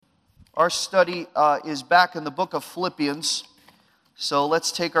Our study is back in the book of Philippians. So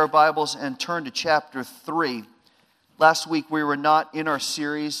let's take our Bibles and turn to chapter 3. Last week we were not in our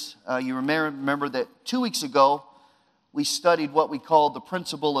series. You remember that 2 weeks ago we studied what we called the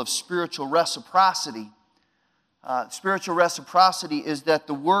principle of spiritual reciprocity. Spiritual reciprocity is that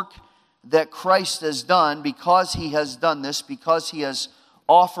the work that Christ has done, because He has done this, because He has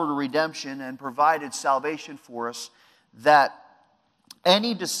offered redemption and provided salvation for us, that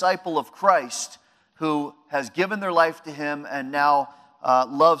any disciple of Christ who has given their life to Him and now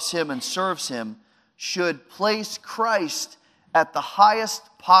loves Him and serves Him should place Christ at the highest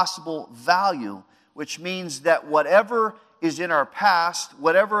possible value, which means that whatever is in our past,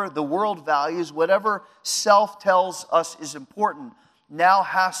 whatever the world values, whatever self tells us is important, now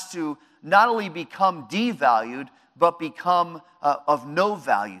has to not only become devalued, but become of no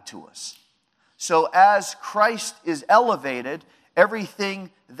value to us. So as Christ is elevated,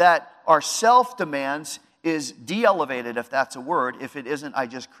 everything that our self demands is de-elevated, if that's a word. If it isn't, I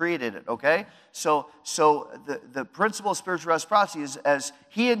just created it, okay? So the principle of spiritual reciprocity is as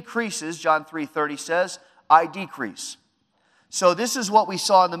He increases, John 3:30 says, I decrease. So this is what we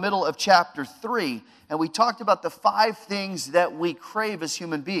saw in the middle of chapter 3, and we talked about the 5 things that we crave as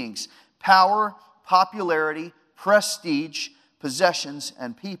human beings: power, popularity, prestige, possessions,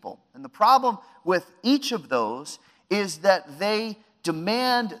 and people. And the problem with each of those is that they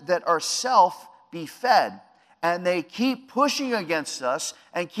demand that our self be fed. And they keep pushing against us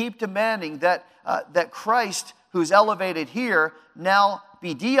and keep demanding that Christ, who's elevated here, now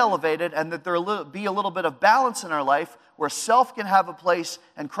be de-elevated, and that there be a little bit of balance in our life where self can have a place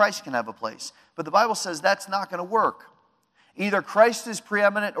and Christ can have a place. But the Bible says that's not going to work. Either Christ is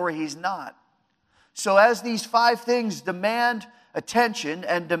preeminent or He's not. So as these 5 things demand attention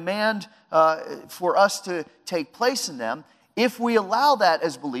and demand for us to take place in them, if we allow that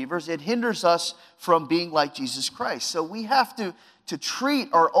as believers, it hinders us from being like Jesus Christ. So we have to treat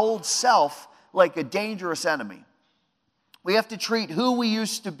our old self like a dangerous enemy. We have to treat who we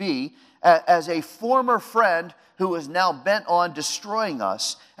used to be as a former friend who is now bent on destroying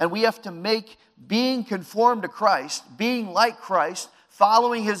us. And we have to make being conformed to Christ, being like Christ,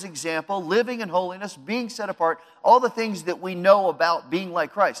 following His example, living in holiness, being set apart, all the things that we know about being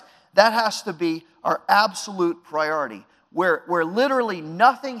like Christ. That has to be our absolute priority, where literally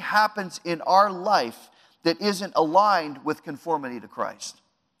nothing happens in our life that isn't aligned with conformity to Christ.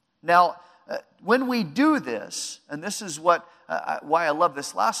 Now, when we do this, and this is why I love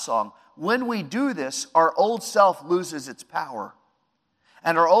this last song, when we do this, our old self loses its power.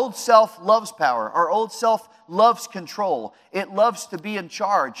 And our old self loves power. Our old self loves control. It loves to be in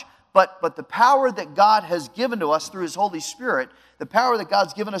charge. But the power that God has given to us through His Holy Spirit, the power that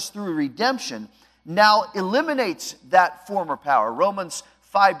God's given us through redemption, now eliminates that former power. Romans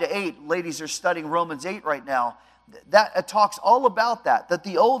 5-8, ladies are studying Romans 8 right now. That talks all about that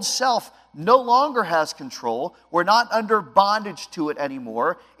the old self no longer has control. We're not under bondage to it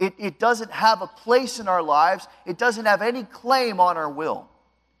anymore. It doesn't have a place in our lives. It doesn't have any claim on our will.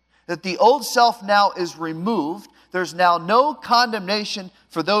 That the old self now is removed. There's now no condemnation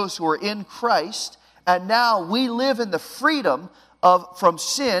for those who are in Christ. And now we live in the freedom from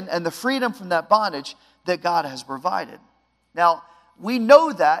sin and the freedom from that bondage that God has provided. Now, we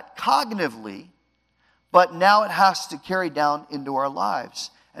know that cognitively, but now it has to carry down into our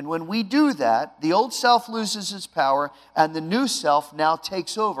lives. And when we do that, the old self loses its power, and the new self now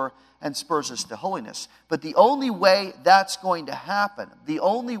takes over and spurs us to holiness. But the only way that's going to happen, the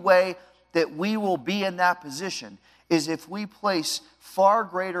only way that we will be in that position, is if we place far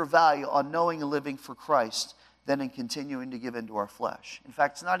greater value on knowing and living for Christ than in continuing to give into our flesh. In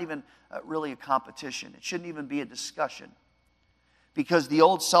fact, it's not even really a competition. It shouldn't even be a discussion. Because the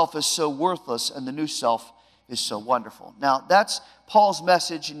old self is so worthless and the new self is so wonderful. Now, that's Paul's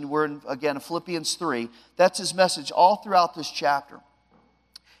message, and we're in Philippians 3. That's his message all throughout this chapter.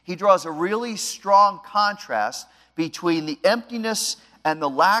 He draws a really strong contrast between the emptiness and the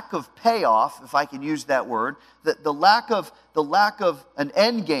lack of payoff, if I can use that word, the lack of an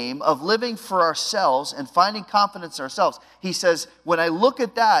end game of living for ourselves and finding confidence in ourselves. He says, when I look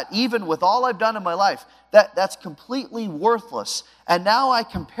at that, even with all I've done in my life, that's completely worthless. And now I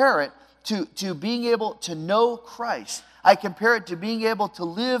compare it to being able to know Christ. I compare it to being able to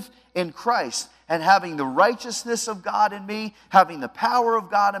live in Christ and having the righteousness of God in me, having the power of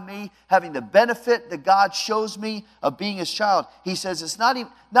God in me, having the benefit that God shows me of being His child. He says it's not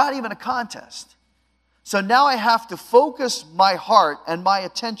even a contest. So now I have to focus my heart and my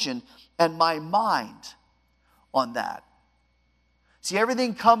attention and my mind on that. See,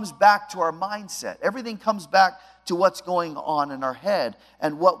 everything comes back to our mindset. Everything comes back to what's going on in our head.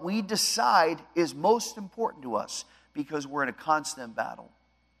 And what we decide is most important to us because we're in a constant battle.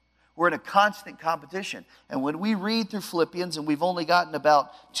 We're in a constant competition. And when we read through Philippians, and we've only gotten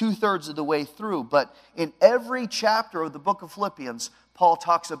about 2/3 of the way through, but in every chapter of the book of Philippians, Paul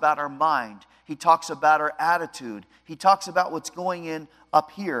talks about our mind. He talks about our attitude. He talks about what's going in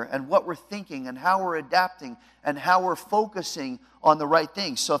up here and what we're thinking and how we're adapting and how we're focusing on the right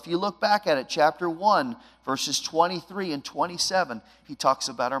things. So if you look back at it, chapter 1, verses 23 and 27, he talks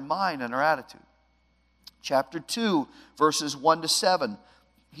about our mind and our attitude. Chapter 2, verses 1 to 7,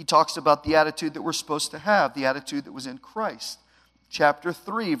 he talks about the attitude that we're supposed to have, the attitude that was in Christ. Chapter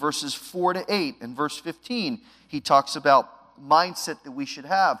 3, verses 4 to 8, and verse 15, he talks about mindset that we should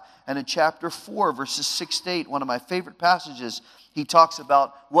have. And in chapter 4, verses 6 to 8, one of my favorite passages, he talks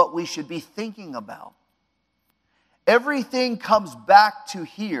about what we should be thinking about. Everything comes back to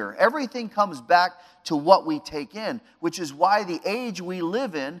here. Everything comes back to what we take in, which is why the age we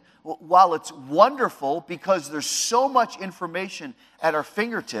live in, while it's wonderful because there's so much information at our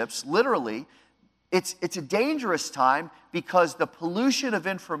fingertips, literally, it's a dangerous time because the pollution of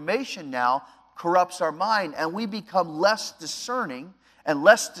information now corrupts our mind, and we become less discerning and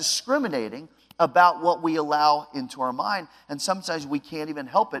less discriminating about what we allow into our mind. And sometimes we can't even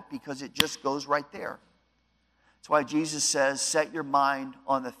help it because it just goes right there. That's why Jesus says, set your mind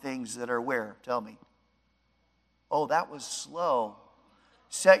on the things that are where? Tell me. Oh, that was slow.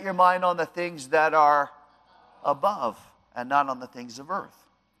 Set your mind on the things that are above and not on the things of earth.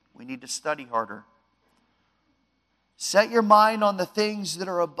 We need to study harder. Set your mind on the things that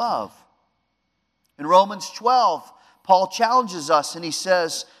are above. In Romans 12, Paul challenges us and he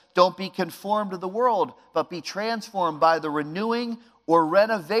says, don't be conformed to the world, but be transformed by the renewing or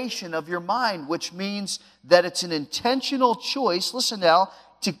renovation of your mind, which means that it's an intentional choice, listen now,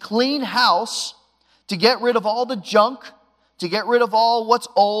 to clean house, to get rid of all the junk, to get rid of all what's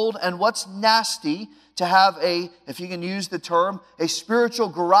old and what's nasty, to have if you can use the term, a spiritual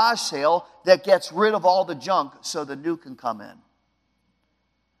garage sale that gets rid of all the junk so the new can come in.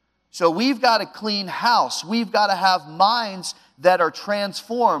 So we've got to clean house. We've got to have minds that are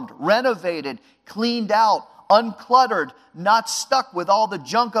transformed, renovated, cleaned out, uncluttered, not stuck with all the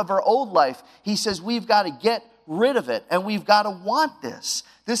junk of our old life. He says we've got to get rid of it, and we've got to want this.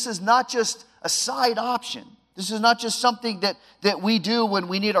 This is not just a side option. This is not just something that we do when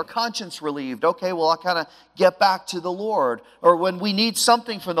we need our conscience relieved. Okay, well, I'll kind of get back to the Lord. Or when we need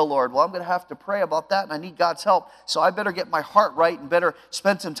something from the Lord. Well, I'm going to have to pray about that, and I need God's help. So I better get my heart right and better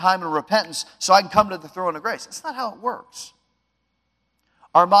spend some time in repentance so I can come to the throne of grace. That's not how it works.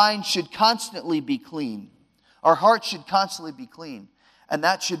 Our mind should constantly be clean. Our heart should constantly be clean. And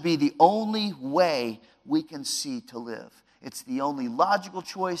that should be the only way we can see to live. It's the only logical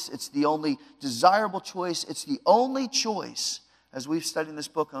choice. It's the only desirable choice. It's the only choice, as we've studied in this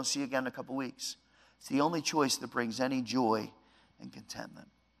book, and I'll see you again in a couple weeks. It's the only choice that brings any joy and contentment.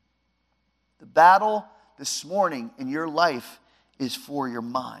 The battle this morning in your life is for your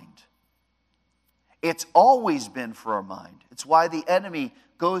mind. It's always been for our mind. It's why the enemy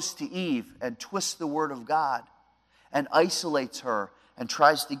goes to Eve and twists the word of God and isolates her and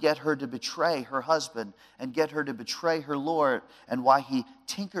tries to get her to betray her husband and get her to betray her Lord, and why he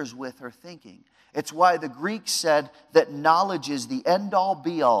tinkers with her thinking. It's why the Greeks said that knowledge is the end-all,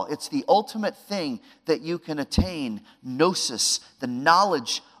 be-all. It's the ultimate thing that you can attain, gnosis, the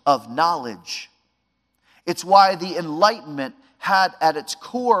knowledge of knowledge. It's why the Enlightenment had at its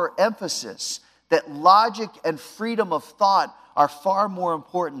core emphasis that logic and freedom of thought are far more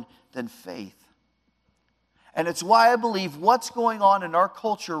important than faith. And it's why I believe what's going on in our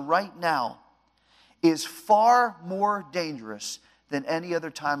culture right now is far more dangerous than any other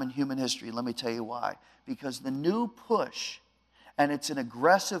time in human history. Let me tell you why. Because the new push, and it's an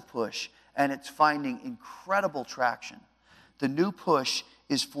aggressive push, and it's finding incredible traction. The new push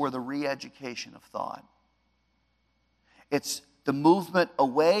is for the re-education of thought. It's the movement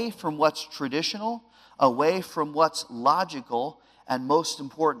away from what's traditional, away from what's logical, and most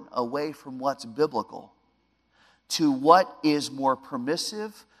important, away from what's biblical, to what is more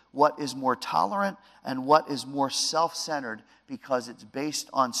permissive, what is more tolerant, and what is more self-centered, because it's based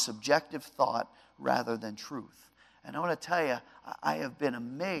on subjective thought rather than truth. And I want to tell you, I have been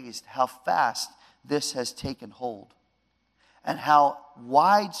amazed how fast this has taken hold and how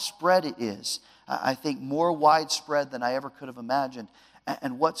widespread it is. I think more widespread than I ever could have imagined.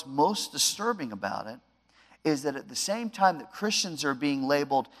 And what's most disturbing about it is that at the same time that Christians are being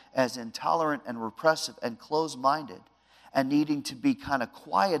labeled as intolerant and repressive and closed-minded and needing to be kind of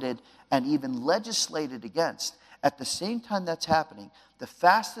quieted and even legislated against, At the same time that's happening, the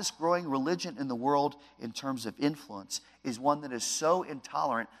fastest growing religion in the world in terms of influence is one that is so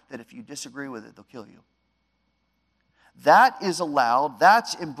intolerant that if you disagree with it, they'll kill you. That is allowed,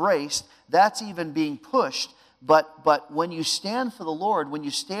 that's embraced, that's even being pushed. But when you stand for the Lord, when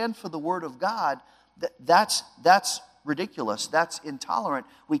you stand for the Word of God, that's ridiculous. That's intolerant.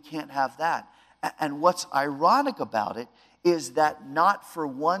 We can't have that. And what's ironic about it is that not for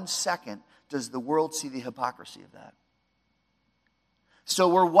 1 second does the world see the hypocrisy of that. So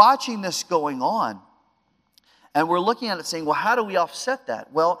we're watching this going on, and we're looking at it saying, well, how do we offset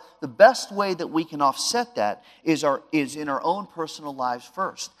that? Well, the best way that we can offset that is in our own personal lives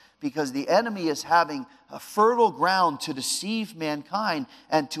first. Because the enemy is having a fertile ground to deceive mankind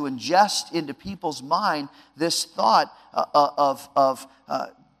and to ingest into people's mind this thought of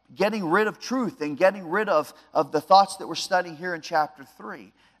getting rid of truth and getting rid of the thoughts that we're studying here in chapter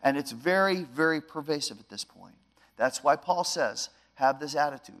 3. And it's very, very pervasive at this point. That's why Paul says, have this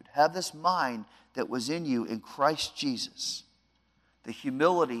attitude, have this mind that was in you in Christ Jesus. The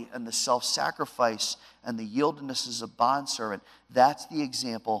humility and the self-sacrifice and the yieldedness as a bondservant, that's the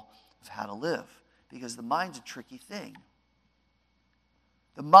example of how to live. Because the mind's a tricky thing.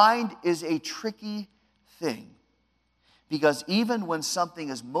 The mind is a tricky thing. Because even when something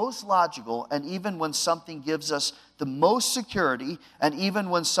is most logical, and even when something gives us the most security, and even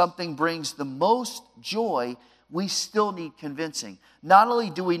when something brings the most joy, we still need convincing. Not only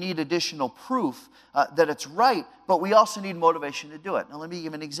do we need additional proof that it's right, but we also need motivation to do it. Now let me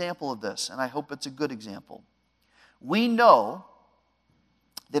give an example of this, and I hope it's a good example. We know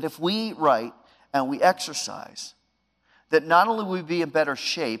that if we eat right and we exercise, that not only will we be in better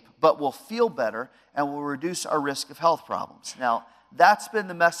shape, but we'll feel better and will reduce our risk of health problems. Now, that's been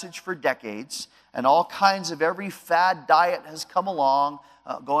the message for decades, and all kinds of every fad diet has come along,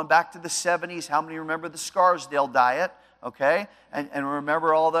 going back to the 70s. How many remember the Scarsdale diet? Okay, and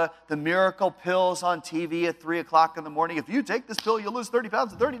remember all the miracle pills on TV at 3 o'clock in the morning. If you take this pill, you'll lose 30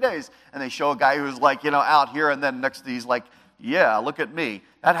 pounds in 30 days. And they show a guy who's like, out here, and then next to he's like, yeah, look at me.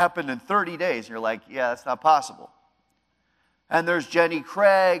 That happened in 30 days. And you're like, yeah, that's not possible. And there's Jenny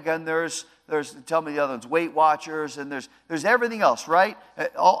Craig, and there's tell me the other ones, Weight Watchers, and there's everything else, right?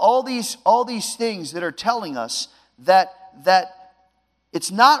 All these things that are telling us that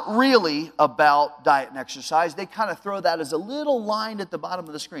it's not really about diet and exercise. They kind of throw that as a little line at the bottom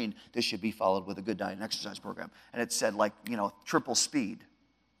of the screen. This should be followed with a good diet and exercise program. And it said triple speed.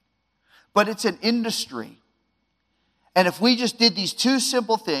 But it's an industry. And if we just did these two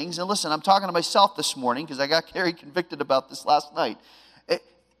simple things, and listen, I'm talking to myself this morning because I got very convicted about this last night.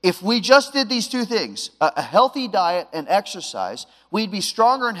 If we just did these two things, a healthy diet and exercise, we'd be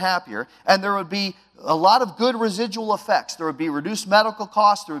stronger and happier, and there would be a lot of good residual effects. There would be reduced medical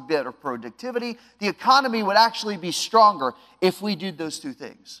costs, there would be better productivity. The economy would actually be stronger if we did those two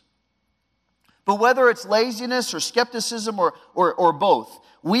things. But whether it's laziness or skepticism or both,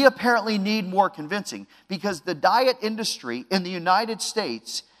 we apparently need more convincing, because the diet industry in the United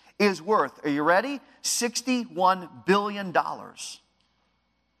States is worth, are you ready? $61 billion.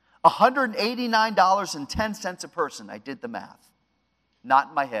 $189.10 a person. I did the math. Not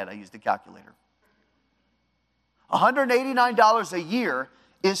in my head, I used a calculator. $189 a year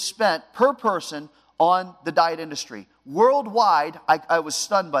is spent per person on the diet industry. Worldwide, I was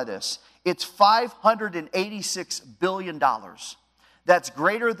stunned by this. It's $586 billion. That's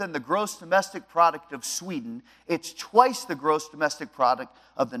greater than the gross domestic product of Sweden. It's twice the gross domestic product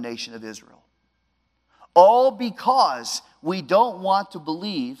of the nation of Israel. All because we don't want to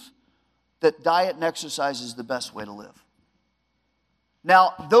believe that diet and exercise is the best way to live.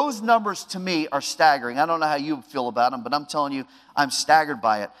 Now, those numbers to me are staggering. I don't know how you feel about them, but I'm telling you, I'm staggered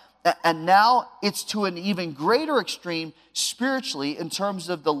by it. And now it's to an even greater extreme spiritually in terms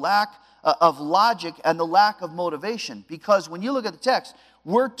of the lack of logic and the lack of motivation. Because when you look at the text,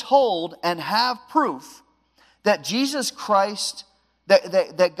 we're told and have proof that Jesus Christ,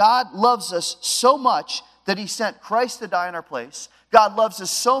 that God loves us so much that He sent Christ to die in our place. God loves us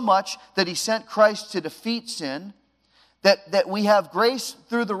so much that He sent Christ to defeat sin. That we have grace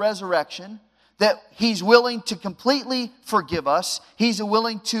through the resurrection, that He's willing to completely forgive us. He's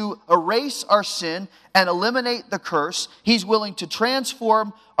willing to erase our sin and eliminate the curse. He's willing to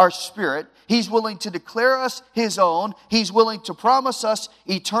transform our spirit. He's willing to declare us His own. He's willing to promise us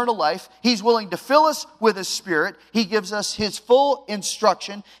eternal life. He's willing to fill us with His Spirit. He gives us His full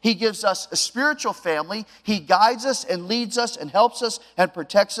instruction. He gives us a spiritual family. He guides us and leads us and helps us and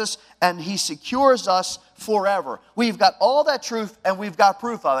protects us, and He secures us forever. We've got all that truth and we've got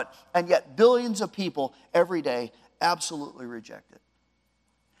proof of it, and yet billions of people every day absolutely reject it.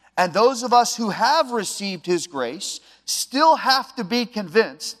 And those of us who have received his grace still have to be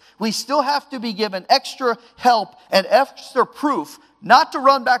convinced. We still have to be given extra help and extra proof not to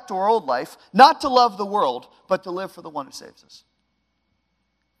run back to our old life, not to love the world, but to live for the one who saves us.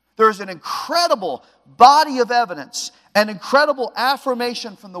 There's an incredible body of evidence, an incredible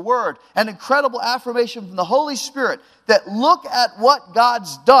affirmation from the Word, an incredible affirmation from the Holy Spirit that look at what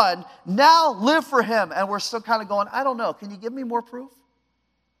God's done, now live for him. And we're still kind of going, I don't know, can you give me more proof?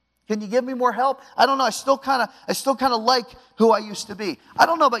 Can you give me more help? I don't know, I still kind of like who I used to be. I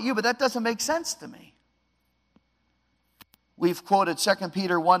don't know about you, but that doesn't make sense to me. We've quoted 2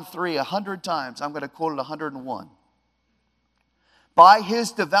 Peter 1:3 100 times. I'm going to quote it 101. By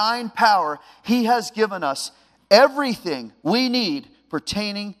his divine power, he has given us everything we need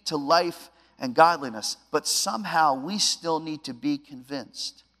pertaining to life and godliness. But somehow we still need to be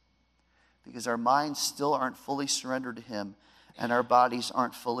convinced because our minds still aren't fully surrendered to him and our bodies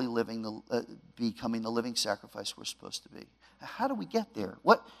aren't fully becoming the living sacrifice we're supposed to be. How do we get there?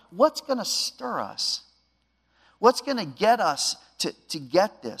 What's going to stir us? What's going to get us to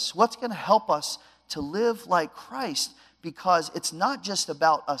get this? What's going to help us to live like Christ? Because it's not just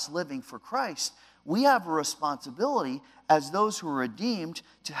about us living for Christ. We have a responsibility as those who are redeemed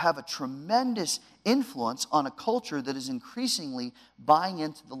to have a tremendous influence on a culture that is increasingly buying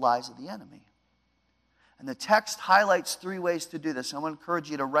into the lies of the enemy. And the text highlights 3 ways to do this. I want to encourage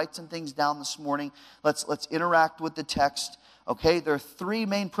you to write some things down this morning. Let's interact with the text. Okay, there are 3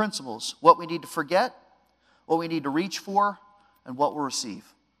 main principles. What we need to forget, what we need to reach for, and what we'll receive.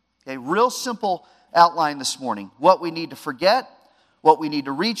 Okay, real simple outline this morning. What we need to forget, what we need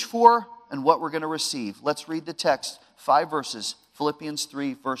to reach for, and what we're going to receive. Let's read the text, 5 verses. Philippians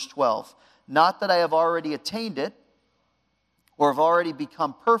 3, verse 12. Not that I have already attained it, or have already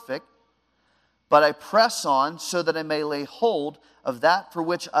become perfect, but I press on so that I may lay hold of that for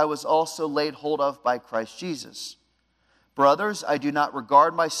which I was also laid hold of by Christ Jesus. Brothers, I do not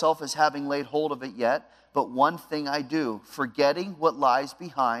regard myself as having laid hold of it yet, but one thing I do, forgetting what lies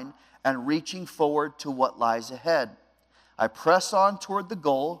behind and reaching forward to what lies ahead. I press on toward the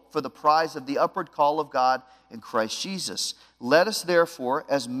goal for the prize of the upward call of God in Christ Jesus. Let us therefore,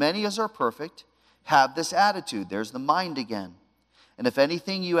 as many as are perfect, have this attitude. There's the mind again. And if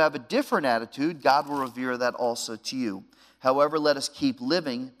anything you have a different attitude, God will reveal that also to you. However, let us keep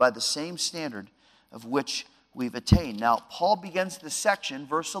living by the same standard of which we've attained. Now, Paul begins this section,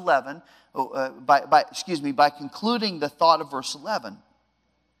 verse 11, by concluding the thought of verse 11.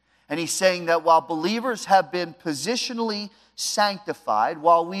 And he's saying that while believers have been positionally sanctified,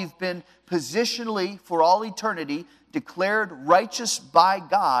 while we've been positionally for all eternity declared righteous by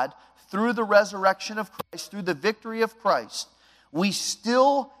God through the resurrection of Christ, through the victory of Christ, we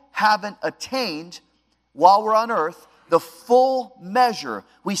still haven't attained, while we're on earth, the full measure.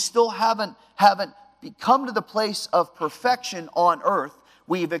 We still haven't come to the place of perfection on earth.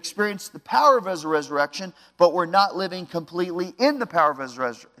 We've experienced the power of his resurrection, but we're not living completely in the power of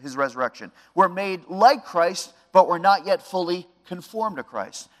his resurrection. We're made like Christ, but we're not yet fully conformed to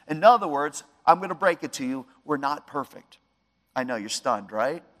Christ. In other words, I'm going to break it to you, we're not perfect. I know you're stunned,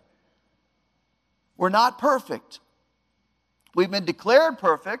 right? We're not perfect. We've been declared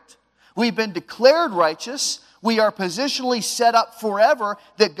perfect. We've been declared righteous. We are positionally set up forever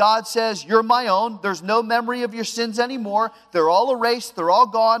that God says, you're my own. There's no memory of your sins anymore. They're all erased. They're all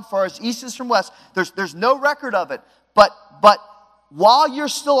gone far as east is from west. There's no record of it. But while you're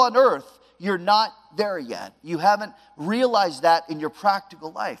still on earth, you're not there yet. You haven't realized that in your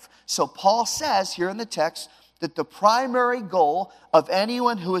practical life. So Paul says here in the text that the primary goal of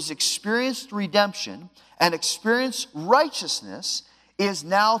anyone who has experienced redemption and experienced righteousness is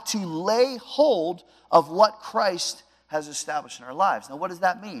now to lay hold of what Christ has established in our lives. Now, what does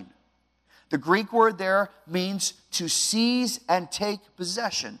that mean? The Greek word there means to seize and take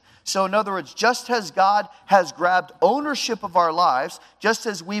possession. So in other words, just as God has grabbed ownership of our lives, just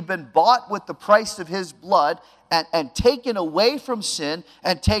as we've been bought with the price of his blood and taken away from sin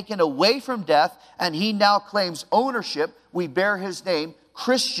and taken away from death, and he now claims ownership, we bear his name,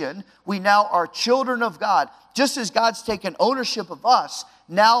 Christian, we now are children of God. Just as God's taken ownership of us,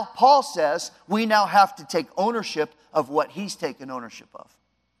 now Paul says we now have to take ownership of what he's taken ownership of.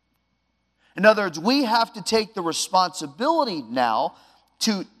 In other words, we have to take the responsibility now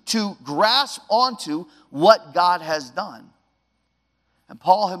to grasp onto what God has done. And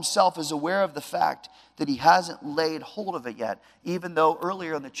Paul himself is aware of the fact that he hasn't laid hold of it yet, even though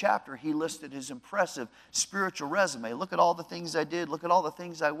earlier in the chapter he listed his impressive spiritual resume. Look at all the things I did. Look at all the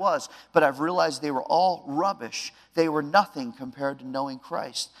things I was. But I've realized they were all rubbish. They were nothing compared to knowing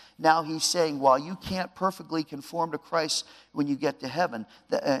Christ. Now he's saying, while you can't perfectly conform to Christ when you get to heaven,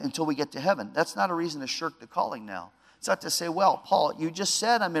 until we get to heaven, that's not a reason to shirk the calling now. It's not to say, well, Paul, you just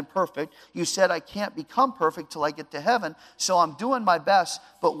said I'm imperfect. You said I can't become perfect till I get to heaven, so I'm doing my best,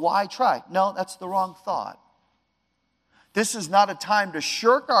 but why try? No, that's the wrong thought. This is not a time to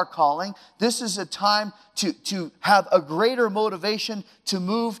shirk our calling. This is a time to have a greater motivation to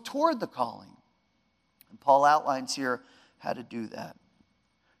move toward the calling. And Paul outlines here how to do that.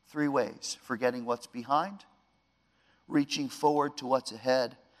 3 ways: forgetting what's behind, reaching forward to what's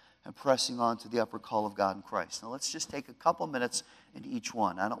ahead, and pressing on to the upward call of God in Christ. Now let's just take a couple minutes in each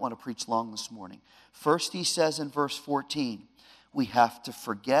one. I don't want to preach long this morning. First, he says in verse 14, we have to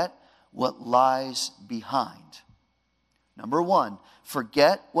forget what lies behind. Number 1,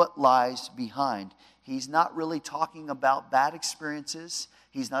 forget what lies behind. He's not really talking about bad experiences.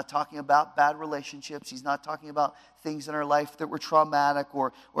 He's not talking about bad relationships. He's not talking about things in our life that were traumatic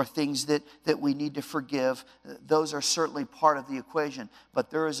or things that we need to forgive. Those are certainly part of the equation. But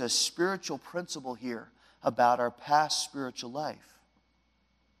there is a spiritual principle here about our past spiritual life.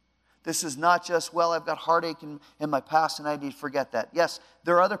 This is not just, well, I've got heartache in my past and I need to forget that. Yes,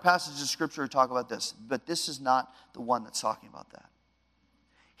 there are other passages of Scripture that talk about this, but this is not the one that's talking about that.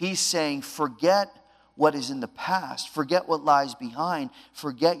 He's saying, forget what is in the past. Forget what lies behind.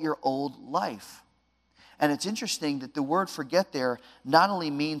 Forget your old life. And it's interesting that the word forget there not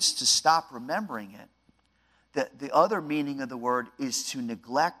only means to stop remembering it, the other meaning of the word is to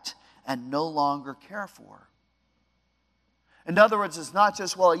neglect and no longer care for. In other words, it's not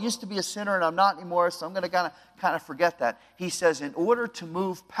just, well, I used to be a sinner and I'm not anymore, so I'm going to kind of forget that. He says in order to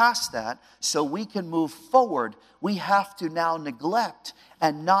move past that so we can move forward, we have to now neglect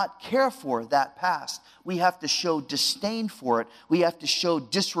and not care for that past. We have to show disdain for it. We have to show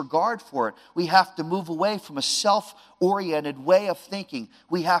disregard for it. We have to move away from a self-oriented way of thinking.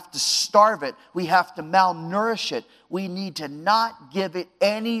 We have to starve it. We have to malnourish it. We need to not give it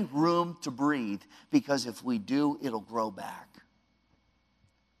any room to breathe, because if we do, it'll grow back.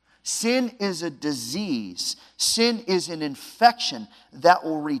 Sin is a disease. Sin is an infection that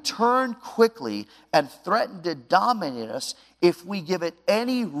will return quickly and threaten to dominate us if we give it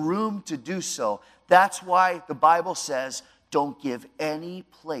any room to do so. That's why the Bible says, don't give any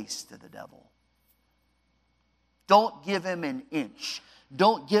place to the devil. Don't give him an inch.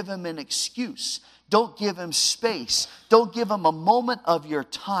 Don't give him an excuse. Don't give him space. Don't give him a moment of your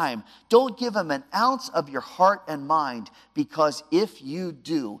time. Don't give him an ounce of your heart and mind, because if you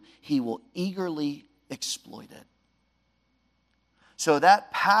do, he will eagerly exploit it. So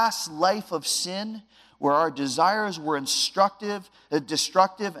that past life of sin, where our desires were destructive,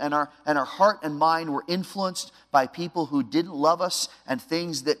 and our heart and mind were influenced by people who didn't love us and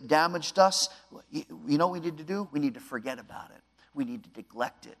things that damaged us, you know what we need to do? We need to forget about it. We need to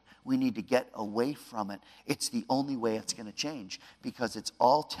neglect it. We need to get away from it. It's the only way it's going to change, because it's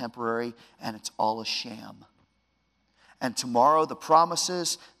all temporary and it's all a sham. And tomorrow, the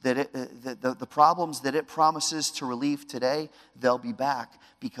promises the problems that it promises to relieve today, they'll be back,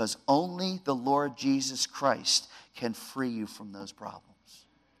 because only the Lord Jesus Christ can free you from those problems.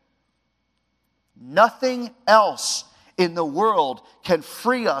 Nothing else in the world can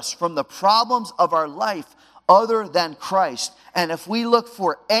free us from the problems of our life other than Christ. And if we look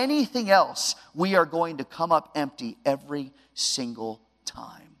for anything else, we are going to come up empty every single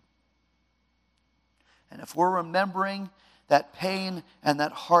time. And if we're remembering that pain and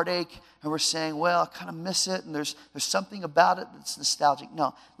that heartache, and we're saying, well, I kind of miss it, and there's something about it that's nostalgic.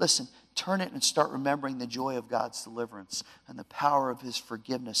 No, listen, turn it and start remembering the joy of God's deliverance and the power of his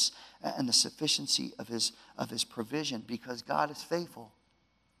forgiveness and the sufficiency of his provision, because God is faithful.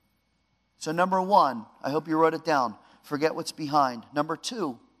 So number 1, I hope you wrote it down, forget what's behind. Number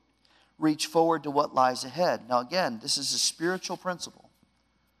 2, reach forward to what lies ahead. Now again, this is a spiritual principle.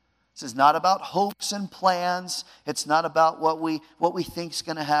 This is not about hopes and plans. It's not about what we think is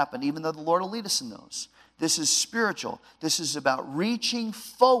going to happen, even though the Lord will lead us in those. This is spiritual. This is about reaching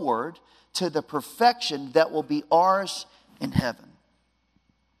forward to the perfection that will be ours in heaven.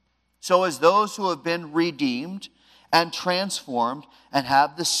 So as those who have been redeemed and transformed and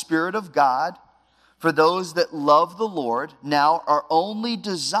have the Spirit of God, for those that love the Lord, now our only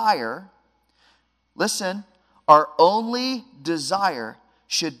desire, listen, our only desire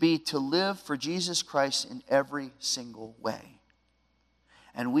should be to live for Jesus Christ in every single way.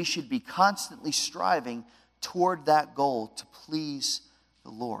 And we should be constantly striving toward that goal to please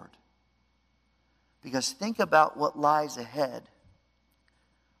the Lord. Because think about what lies ahead.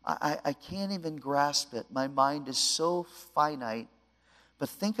 I can't even grasp it. My mind is so finite. But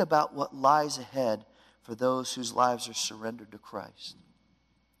think about what lies ahead for those whose lives are surrendered to Christ.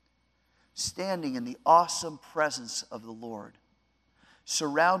 Standing in the awesome presence of the Lord,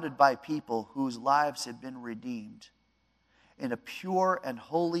 surrounded by people whose lives have been redeemed, in a pure and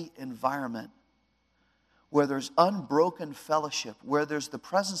holy environment, where there's unbroken fellowship, where there's the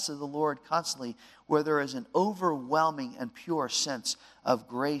presence of the Lord constantly, where there is an overwhelming and pure sense of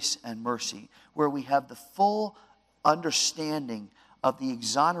grace and mercy, where we have the full understanding of the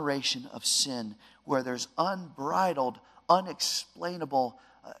exoneration of sin, where there's unbridled, unexplainable,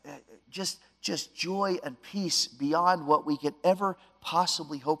 just joy and peace beyond what we could ever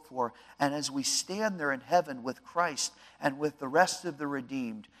possibly hope for. And as we stand there in heaven with Christ and with the rest of the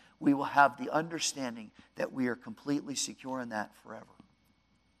redeemed, we will have the understanding that we are completely secure in that forever.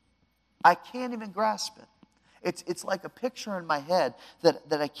 I can't even grasp it. It's like a picture in my head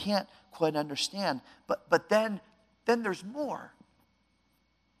that I can't quite understand. But then there's more.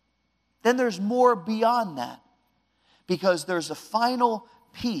 Then there's more beyond that. Because there's a final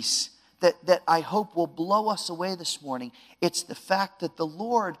piece that I hope will blow us away this morning. It's the fact that the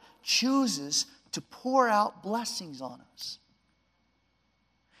Lord chooses to pour out blessings on us.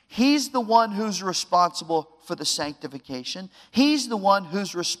 He's the one who's responsible for the sanctification. He's the one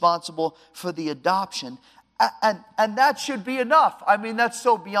who's responsible for the adoption. And that should be enough. I mean, that's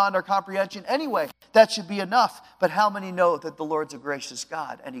so beyond our comprehension anyway. That should be enough. But how many know that the Lord's a gracious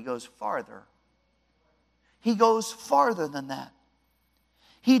God and He goes farther? He goes farther than that.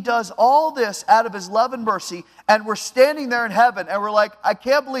 He does all this out of His love and mercy, and we're standing there in heaven, and we're like, I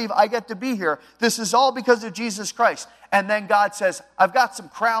can't believe I get to be here. This is all because of Jesus Christ. And then God says, I've got some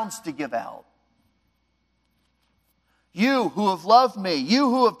crowns to give out. You who have loved me, you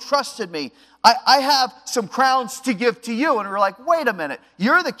who have trusted me, I have some crowns to give to you. And we're like, wait a minute,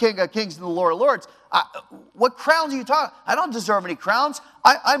 you're the King of Kings and the Lord of Lords. What crowns are you talking? I don't deserve any crowns.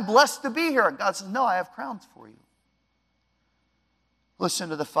 I'm blessed to be here. And God says, no, I have crowns for you. Listen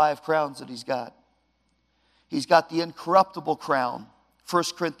to the 5 crowns that He's got. He's got the incorruptible crown, 1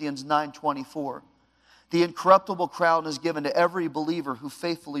 Corinthians 9:24. The incorruptible crown is given to every believer who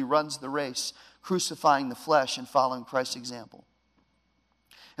faithfully runs the race, crucifying the flesh and following Christ's example.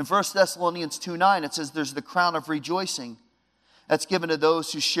 In 1 Thessalonians 2:9, it says there's the crown of rejoicing that's given to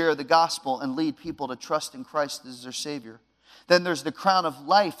those who share the gospel and lead people to trust in Christ as their Savior. Then there's the crown of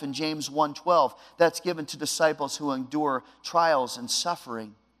life in James 1:12. That's given to disciples who endure trials and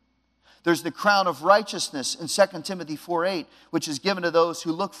suffering. There's the crown of righteousness in 2 Timothy 4:8, which is given to those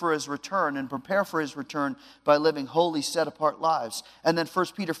who look for His return and prepare for His return by living holy, set-apart lives. And then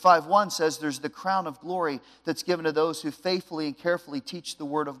 1 Peter 5:1 says there's the crown of glory that's given to those who faithfully and carefully teach the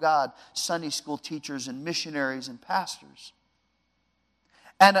Word of God, Sunday school teachers and missionaries and pastors.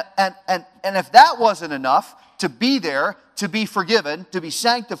 And if that wasn't enough, to be there, to be forgiven, to be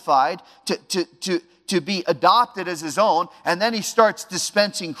sanctified, to be adopted as His own, and then He starts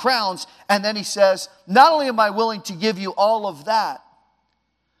dispensing crowns, and then He says, not only am I willing to give you all of that,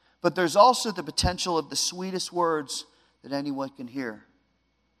 but there's also the potential of the sweetest words that anyone can hear,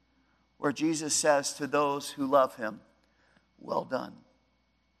 where Jesus says to those who love Him, well done.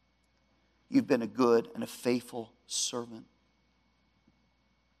 You've been a good and a faithful servant.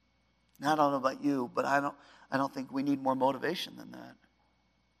 Now, I don't know about you, but I don't think we need more motivation than that.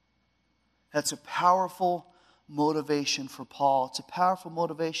 That's a powerful motivation for Paul. It's a powerful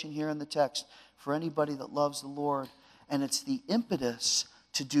motivation here in the text for anybody that loves the Lord. And it's the impetus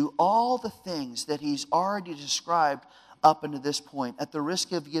to do all the things that he's already described up until this point. At the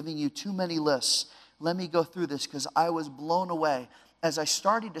risk of giving you too many lists, let me go through this because I was blown away as I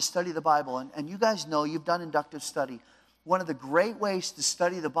started to study the Bible. And you guys know, you've done inductive study. One of the great ways to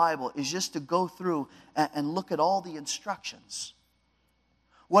study the Bible is just to go through and look at all the instructions.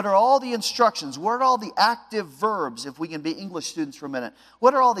 What are all the instructions? What are all the active verbs, if we can be English students for a minute?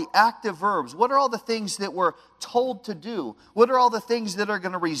 What are all the active verbs? What are all the things that we're told to do? What are all the things that are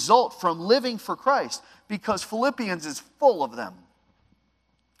going to result from living for Christ? Because Philippians is full of them.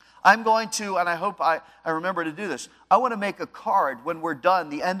 I'm going to, and I hope I remember to do this, I want to make a card when we're done,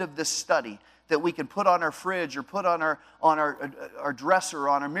 the end of this study, that we can put on our fridge or put on our dresser or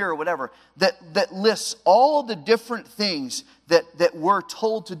on our mirror, whatever, that lists all the different things that we're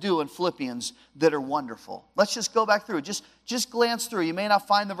told to do in Philippians that are wonderful. Let's just go back through. Just glance through. You may not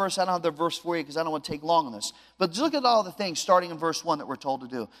find the verse. I don't have the verse for you because I don't want to take long on this. But just look at all the things starting in verse 1 that we're told to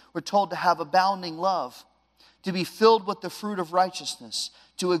do. We're told to have abounding love, to be filled with the fruit of righteousness,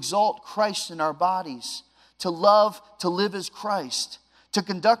 to exalt Christ in our bodies, to love, to live as Christ, to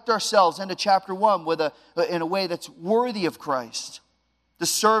conduct ourselves into chapter 1 in a way that's worthy of Christ, to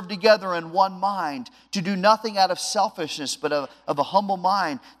serve together in one mind, to do nothing out of selfishness but of a humble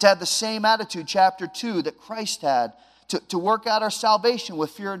mind, to have the same attitude, chapter 2, that Christ had, to work out our salvation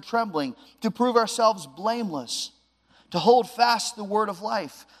with fear and trembling, to prove ourselves blameless, to hold fast the word of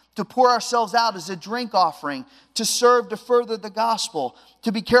life, to pour ourselves out as a drink offering, to serve to further the gospel,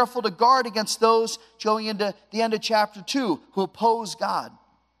 to be careful to guard against those, going into the end of chapter 2, who oppose God.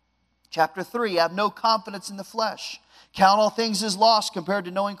 Chapter 3, have no confidence in the flesh. Count all things as loss compared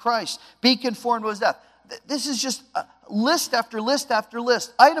to knowing Christ. Be conformed to his death. This is just list after list after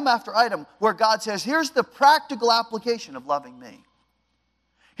list, item after item, where God says, here's the practical application of loving me.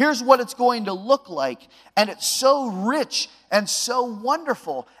 Here's what it's going to look like. And it's so rich and so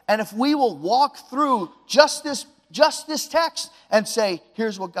wonderful. And if we will walk through just this text and say,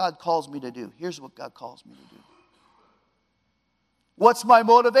 here's what God calls me to do. Here's what God calls me to do. What's my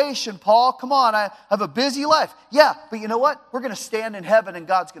motivation, Paul? Come on, I have a busy life. Yeah, but you know what? We're going to stand in heaven and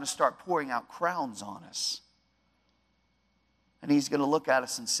God's going to start pouring out crowns on us. And he's going to look at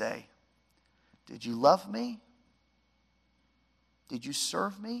us and say, did you love me? Did you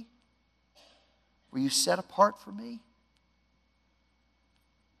serve me? Were you set apart for me?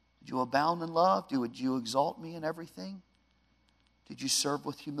 Did you abound in love? Did you exalt me in everything? Did you serve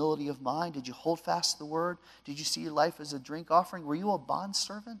with humility of mind? Did you hold fast the word? Did you see your life as a drink offering? Were you a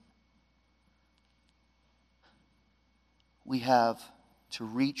bondservant? We have to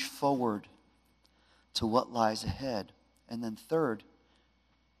reach forward to what lies ahead. And then third,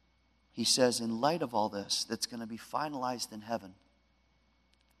 he says, in light of all this that's going to be finalized in heaven,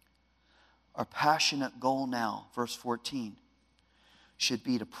 our passionate goal now, verse 14, should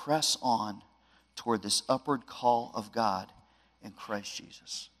be to press on toward this upward call of God in Christ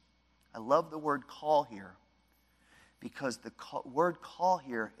Jesus. I love the word call here because the word call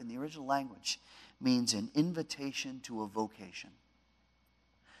here in the original language means an invitation to a vocation.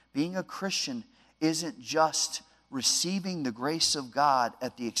 Being a Christian isn't just receiving the grace of God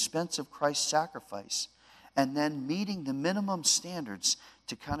at the expense of Christ's sacrifice and then meeting the minimum standards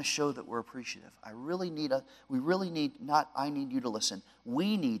to kind of show that we're appreciative. I need you to listen.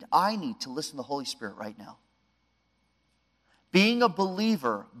 I need to listen to the Holy Spirit right now. Being a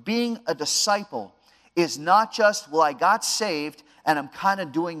believer, being a disciple, is not just, well, I got saved and I'm kind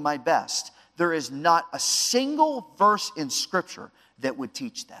of doing my best. There is not a single verse in Scripture that would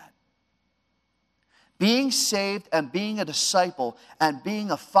teach that. Being saved and being a disciple and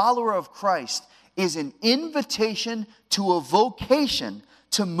being a follower of Christ is an invitation to a vocation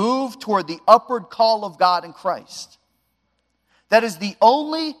to move toward the upward call of God in Christ. That is the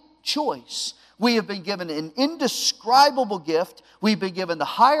only choice. We have been given an indescribable gift. We've been given the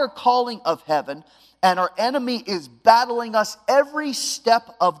higher calling of heaven. And our enemy is battling us every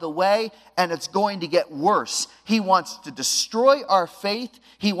step of the way. And it's going to get worse. He wants to destroy our faith.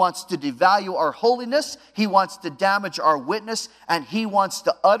 He wants to devalue our holiness. He wants to damage our witness. And he wants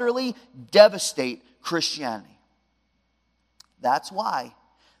to utterly devastate Christianity. That's why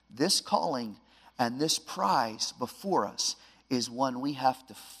this calling and this prize before us is one we have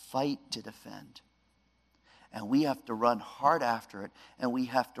to fight to defend. And we have to run hard after it. And we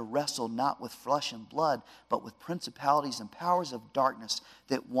have to wrestle not with flesh and blood, but with principalities and powers of darkness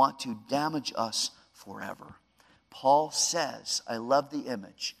that want to damage us forever. Paul says, I love the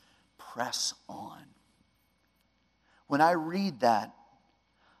image, press on. When I read that,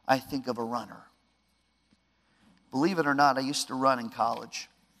 I think of a runner. Believe it or not, I used to run in college.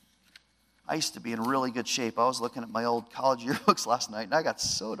 I used to be in really good shape. I was looking at my old college yearbooks last night, and I got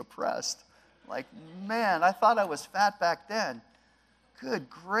so depressed. Like, man, I thought I was fat back then. Good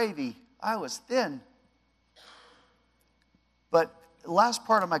gravy, I was thin. But the last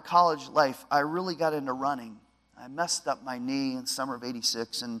part of my college life, I really got into running. I messed up my knee in summer of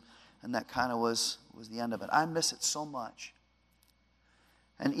 '86, and that kind of was the end of it. I miss it so much.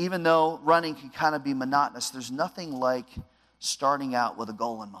 And even though running can kind of be monotonous, there's nothing like starting out with a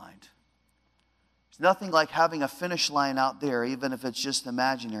goal in mind. There's nothing like having a finish line out there, even if it's just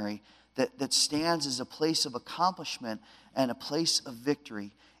imaginary, that stands as a place of accomplishment and a place of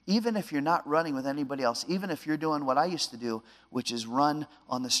victory. Even if you're not running with anybody else, even if you're doing what I used to do, which is run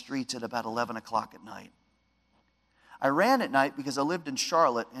on the streets at about 11 o'clock at night. I ran at night because I lived in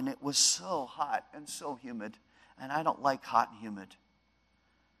Charlotte, and it was so hot and so humid, and I don't like hot and humid.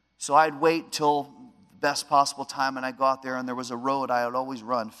 So I'd wait till the best possible time, and I'd go out there, and there was a road I would always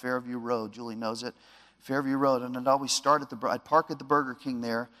run, Fairview Road. Julie knows it, Fairview Road. And I'd always start I'd park at the Burger King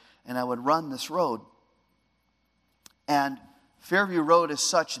there, and I would run this road. And Fairview Road is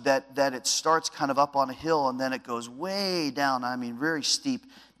such that it starts kind of up on a hill and then it goes way down, very steep,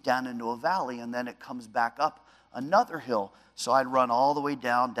 down into a valley, and then it comes back up another hill. So I'd run all the way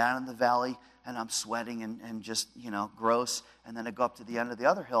down in the valley, and I'm sweating and just, gross. And then I'd go up to the end of the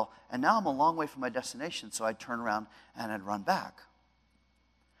other hill, and now I'm a long way from my destination, so I'd turn around and I'd run back.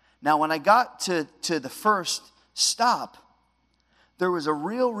 Now, when I got to the first stop, there was a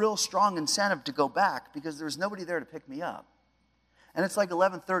real strong incentive to go back because there was nobody there to pick me up. And it's like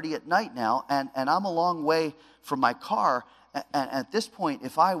 11:30 at night now, and I'm a long way from my car. And at this point,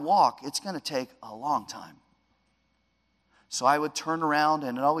 if I walk, it's going to take a long time. So I would turn around,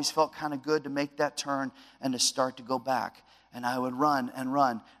 and it always felt kind of good to make that turn and to start to go back. And I would run,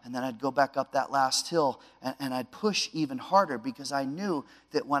 and then I'd go back up that last hill, and I'd push even harder because I knew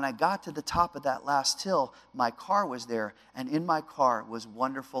that when I got to the top of that last hill, my car was there, and in my car was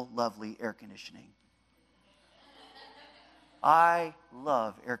wonderful, lovely air conditioning. I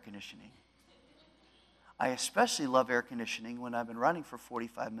love air conditioning. I especially love air conditioning when I've been running for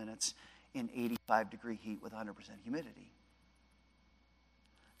 45 minutes in 85-degree heat with 100% humidity.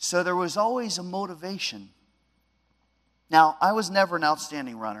 So there was always a motivation. Now, I was never an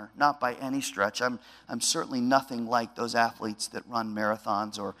outstanding runner, not by any stretch. I'm certainly nothing like those athletes that run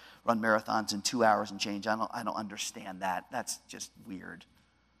marathons or run marathons in 2 hours and change. I don't understand that. That's just weird.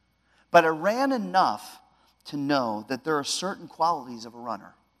 But I ran enough to know that there are certain qualities of a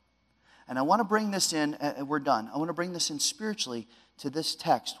runner. And I want to bring this in, we're done. I want to bring this in spiritually to this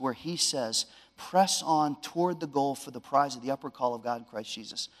text where he says, press on toward the goal for the prize of the upward call of God in Christ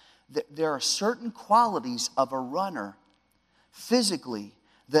Jesus. There are certain qualities of a runner physically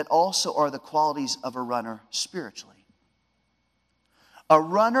that also are the qualities of a runner spiritually. A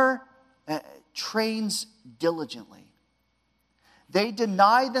runner trains diligently. They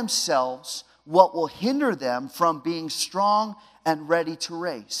deny themselves what will hinder them from being strong and ready to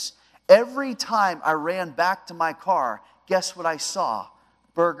race. Every time I ran back to my car, guess what I saw?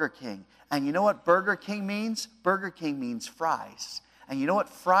 Burger King. And you know what Burger King means? Burger King means fries. And you know what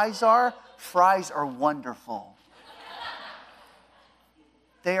fries are? Fries are wonderful.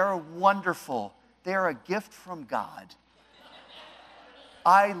 They are wonderful. They are a gift from God.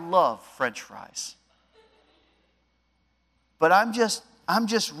 I love French fries. But I'm just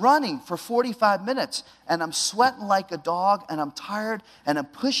running for 45 minutes, and I'm sweating like a dog, and I'm tired, and I'm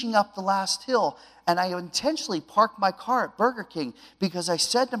pushing up the last hill, and I intentionally parked my car at Burger King because I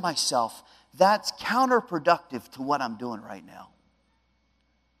said to myself, that's counterproductive to what I'm doing right now.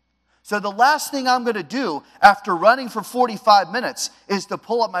 So the last thing I'm going to do after running for 45 minutes is to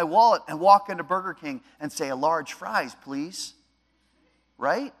pull up my wallet and walk into Burger King and say, a large fries, please.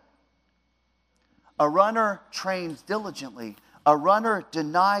 Right? A runner trains diligently. A runner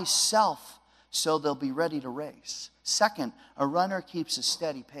denies self so they'll be ready to race. Second, a runner keeps a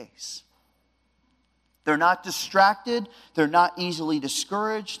steady pace. They're not distracted. They're not easily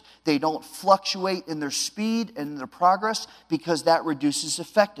discouraged. They don't fluctuate in their speed and their progress because that reduces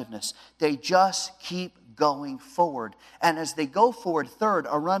effectiveness. They just keep going forward. And as they go forward, third,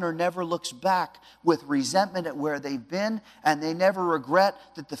 a runner never looks back with resentment at where they've been, and they never regret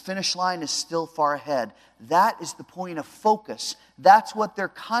that the finish line is still far ahead. That is the point of focus. That's what they're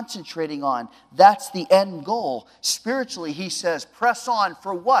concentrating on. That's the end goal. Spiritually, he says, press on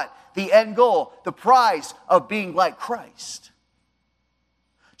for what? The end goal, the prize of being like Christ.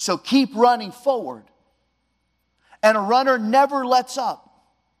 So keep running forward. And a runner never lets up.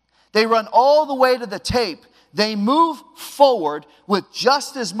 They run all the way to the tape. They move forward with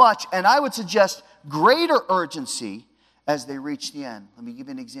just as much, and I would suggest greater urgency as they reach the end. Let me give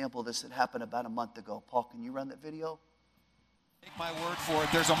you an example of this that happened about a month ago. Paul, can you run that video? Take my word for it,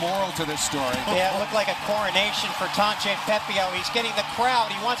 there's a moral to this story. Yeah, it looked like a coronation for Tonje Pepio. He's getting the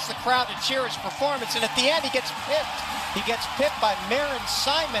crowd. He wants the crowd to cheer his performance, and at the end he gets pipped. He gets pipped by Marin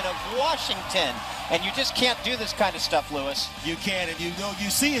Simon of Washington. And you just can't do this kind of stuff, Lewis. You can, and you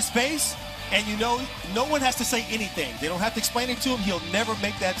see his face, and you know no one has to say anything. They don't have to explain it to him. He'll never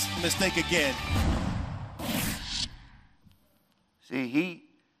make that mistake again. See,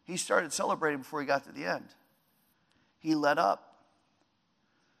 he started celebrating before he got to the end. He let up.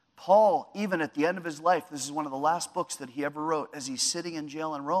 Paul, even at the end of his life, this is one of the last books that he ever wrote, as he's sitting in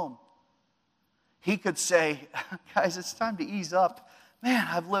jail in Rome, he could say, guys, it's time to ease up. Man,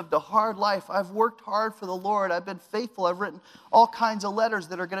 I've lived a hard life. I've worked hard for the Lord. I've been faithful. I've written all kinds of letters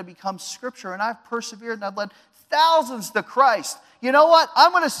that are going to become scripture, and I've persevered, and I've led thousands to Christ. You know what?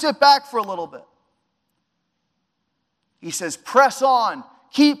 I'm going to sit back for a little bit. He says, press on.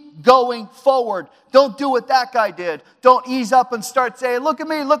 Keep going forward. Don't do what that guy did. Don't ease up and start saying, look at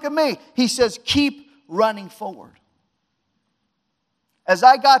me, look at me. He says, keep running forward. As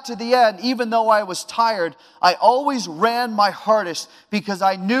I got to the end, even though I was tired, I always ran my hardest because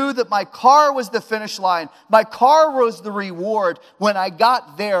I knew that my car was the finish line. My car was the reward. When I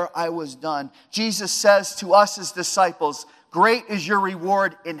got there, I was done. Jesus says to us as disciples, great is your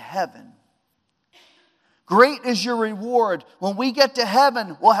reward in heaven. Great is your reward. When we get to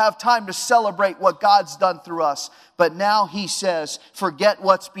heaven, we'll have time to celebrate what God's done through us. But now he says, forget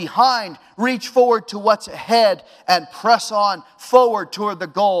what's behind, reach forward to what's ahead, and press on forward toward the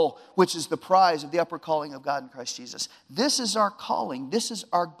goal, which is the prize of the upward calling of God in Christ Jesus. This is our calling. This is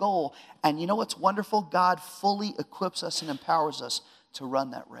our goal. And you know what's wonderful? God fully equips us and empowers us to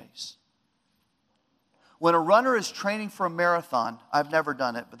run that race. When a runner is training for a marathon, I've never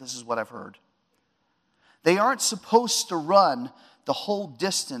done it, but this is what I've heard. They aren't supposed to run the whole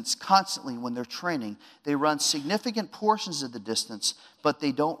distance constantly when they're training. They run significant portions of the distance, but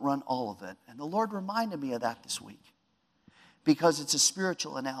they don't run all of it. And the Lord reminded me of that this week because it's a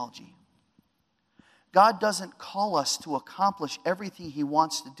spiritual analogy. God doesn't call us to accomplish everything he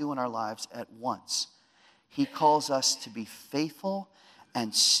wants to do in our lives at once. He calls us to be faithful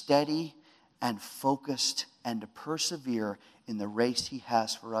and steady and focused and to persevere in the race he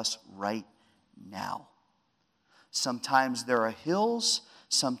has for us right now. Sometimes there are hills,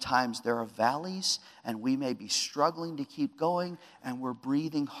 sometimes there are valleys, and we may be struggling to keep going, and we're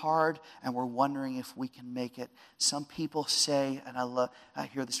breathing hard, and we're wondering if we can make it. Some people say, and I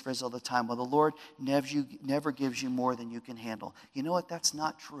hear this phrase all the time, well, the Lord never gives you more than you can handle. You know what? That's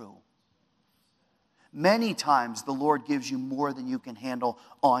not true. Many times the Lord gives you more than you can handle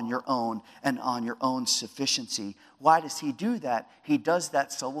on your own and on your own sufficiency. Why does he do that? He does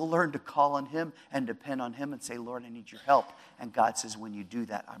that so we'll learn to call on him and depend on him and say, Lord, I need your help. And God says, when you do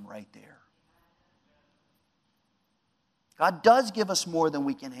that, I'm right there. God does give us more than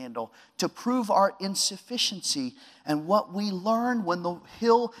we can handle to prove our insufficiency. And what we learn when the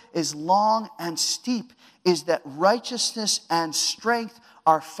hill is long and steep is that righteousness and strength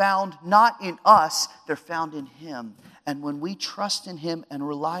are found not in us, they're found in him. And when we trust in him and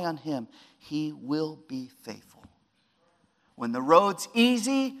rely on him, he will be faithful. When the road's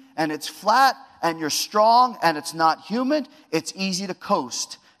easy and it's flat and you're strong and it's not humid, it's easy to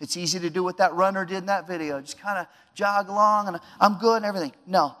coast. It's easy to do what that runner did in that video. Just kind of jog along and I'm good and everything.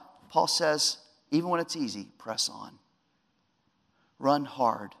 No, Paul says, even when it's easy, press on. Run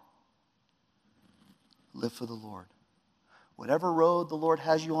hard. Live for the Lord. Whatever road the Lord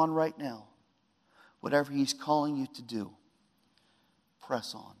has you on right now, whatever he's calling you to do,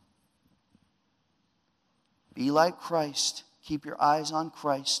 press on. Be like Christ. Keep your eyes on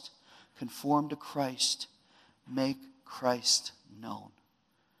Christ. Conform to Christ. Make Christ known.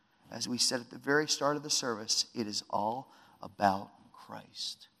 As we said at the very start of the service, it is all about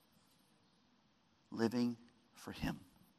Christ. Living for him.